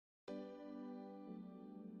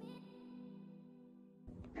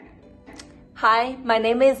Hi, my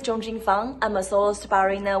name is Zhong-Jing Fang. I'm a soloist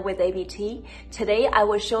ballerina with ABT. Today I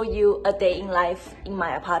will show you a day in life in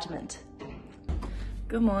my apartment.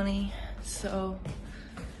 Good morning. So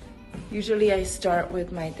usually I start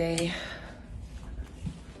with my day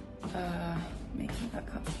making a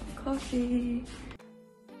cup of coffee.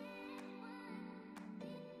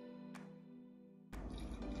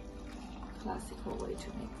 Classical way to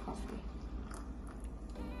make coffee.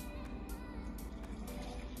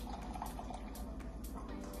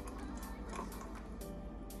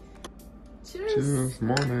 Cheers! Cheers,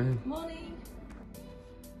 morning! Morning!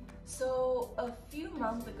 So a few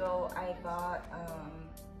months ago I got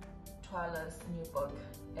Twyla's new book.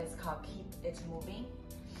 It's called Keep It Moving.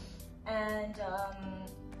 And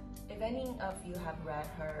if any of you have read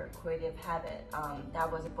her Creative Habit,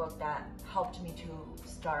 that was a book that helped me to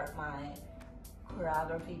start my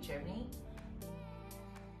choreography journey.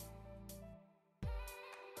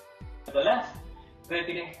 To the left,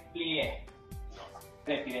 retirez, plié,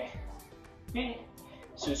 retirez, plié,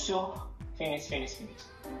 sur, finish.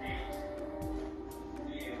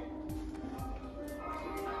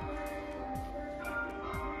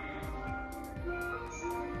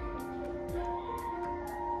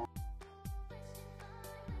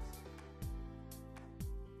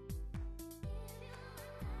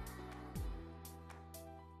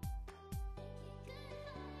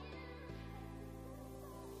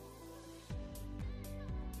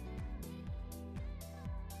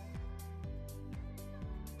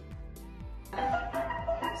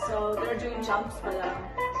 So they're doing jumps, but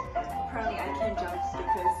apparently I can't jump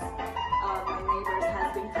because my neighbors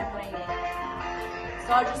have been complaining.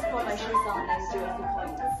 So I'll just put my shoes on and do a few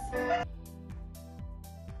points.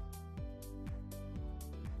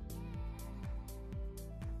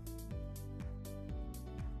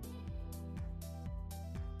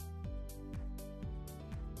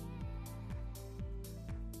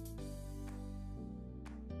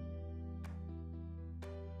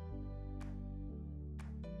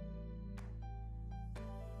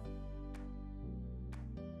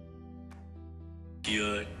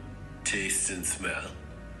 Your taste and smell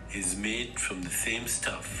is made from the same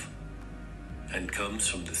stuff and comes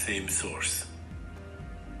from the same source.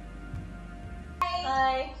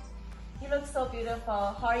 Hi, you look so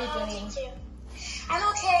beautiful. How are you doing? Thank you. I'm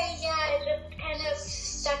okay, yeah, I just kind of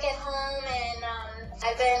stuck at home and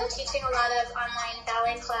I've been teaching a lot of online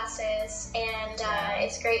ballet classes and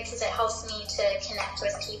it's great because it helps me to connect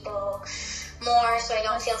with people more so I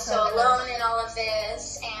don't feel so alone in all of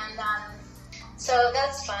this and so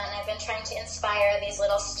that's fun. I've been trying to inspire these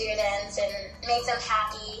little students and make them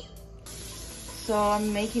happy. So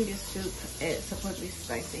I'm making this soup. It's supposedly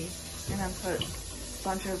spicy, and I put a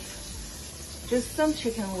bunch of just some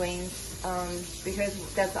chicken wings because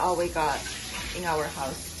that's all we got in our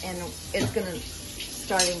house, and it's gonna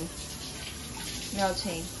starting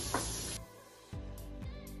melting.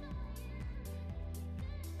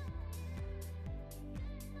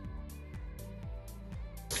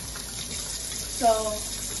 So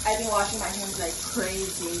I've been washing my hands like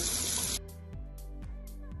crazy.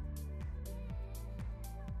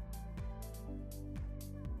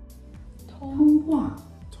 Thông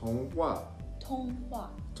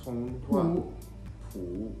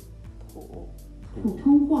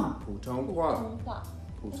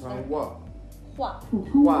话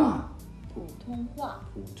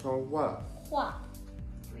话